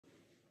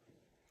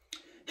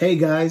Hey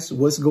guys,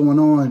 what's going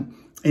on?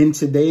 In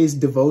today's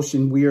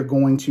devotion, we are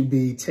going to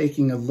be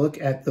taking a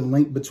look at the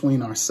link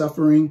between our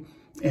suffering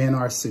and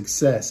our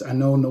success. I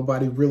know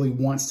nobody really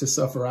wants to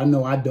suffer. I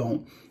know I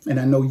don't, and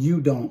I know you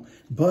don't.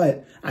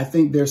 But I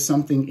think there's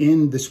something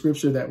in the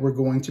scripture that we're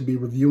going to be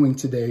reviewing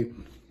today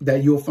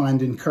that you'll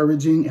find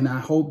encouraging, and I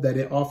hope that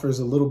it offers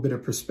a little bit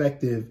of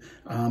perspective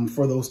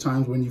for those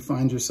times when you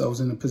find yourselves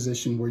in a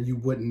position where you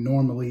wouldn't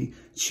normally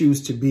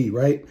choose to be,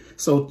 right?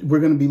 So we're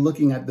going to be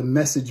looking at the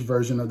Message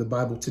version of the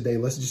Bible today.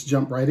 Let's just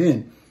jump right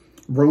in.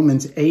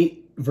 Romans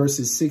 8,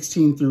 verses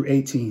 16 through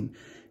 18.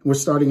 We're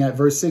starting at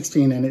verse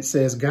 16, and it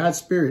says, God's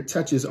Spirit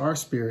touches our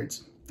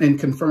spirits and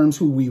confirms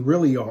who we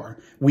really are.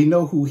 We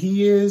know who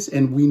he is,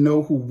 and we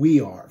know who we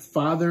are,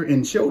 father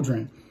and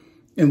children.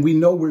 And we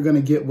know we're going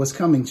to get what's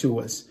coming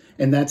to us.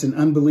 And that's an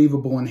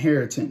unbelievable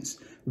inheritance.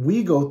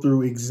 We go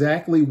through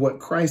exactly what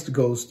Christ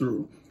goes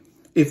through.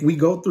 If we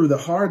go through the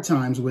hard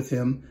times with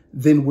him,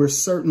 then we're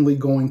certainly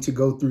going to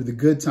go through the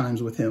good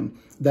times with him.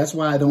 That's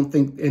why I don't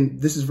think, and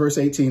this is verse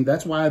 18,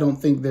 that's why I don't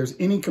think there's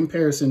any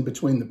comparison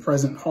between the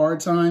present hard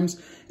times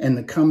and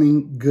the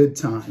coming good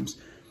times.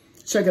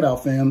 Check it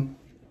out, fam.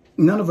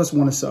 None of us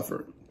want to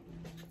suffer.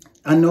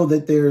 I know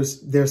that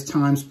there's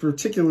times,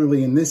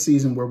 particularly in this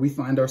season, where we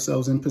find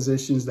ourselves in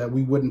positions that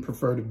we wouldn't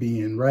prefer to be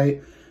in,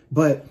 right?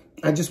 But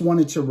I just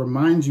wanted to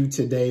remind you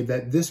today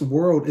that this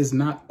world is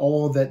not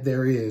all that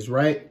there is,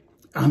 right?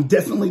 I'm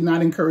definitely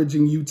not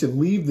encouraging you to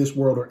leave this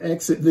world or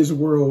exit this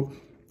world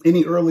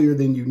any earlier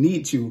than you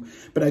need to.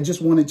 But I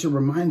just wanted to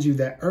remind you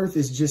that earth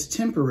is just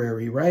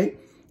temporary, right?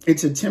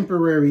 It's a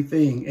temporary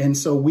thing. And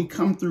so we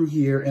come through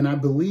here, and I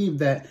believe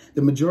that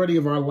the majority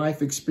of our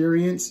life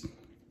experience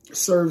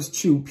serves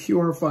to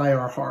purify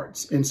our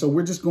hearts. And so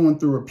we're just going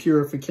through a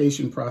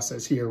purification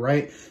process here,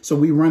 right? So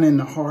we run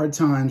into hard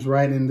times,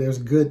 right? And there's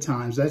good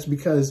times. That's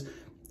because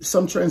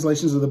some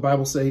translations of the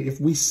Bible say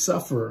if we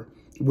suffer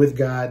with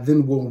God,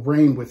 then we'll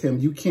reign with him.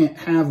 You can't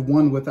have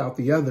one without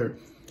the other.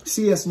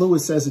 C.S.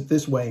 Lewis says it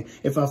this way: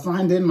 if I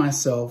find in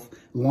myself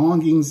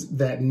longings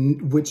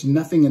which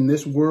nothing in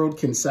this world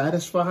can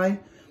satisfy,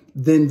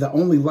 then the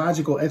only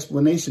logical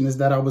explanation is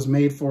that I was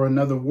made for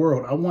another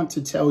world. I want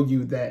to tell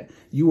you that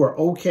you are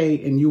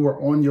okay and you are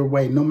on your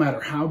way. No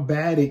matter how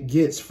bad it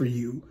gets for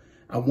you,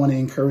 I want to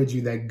encourage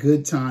you that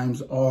good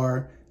times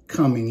are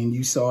coming, and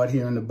you saw it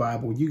here in the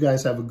Bible. You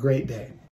guys have a great day.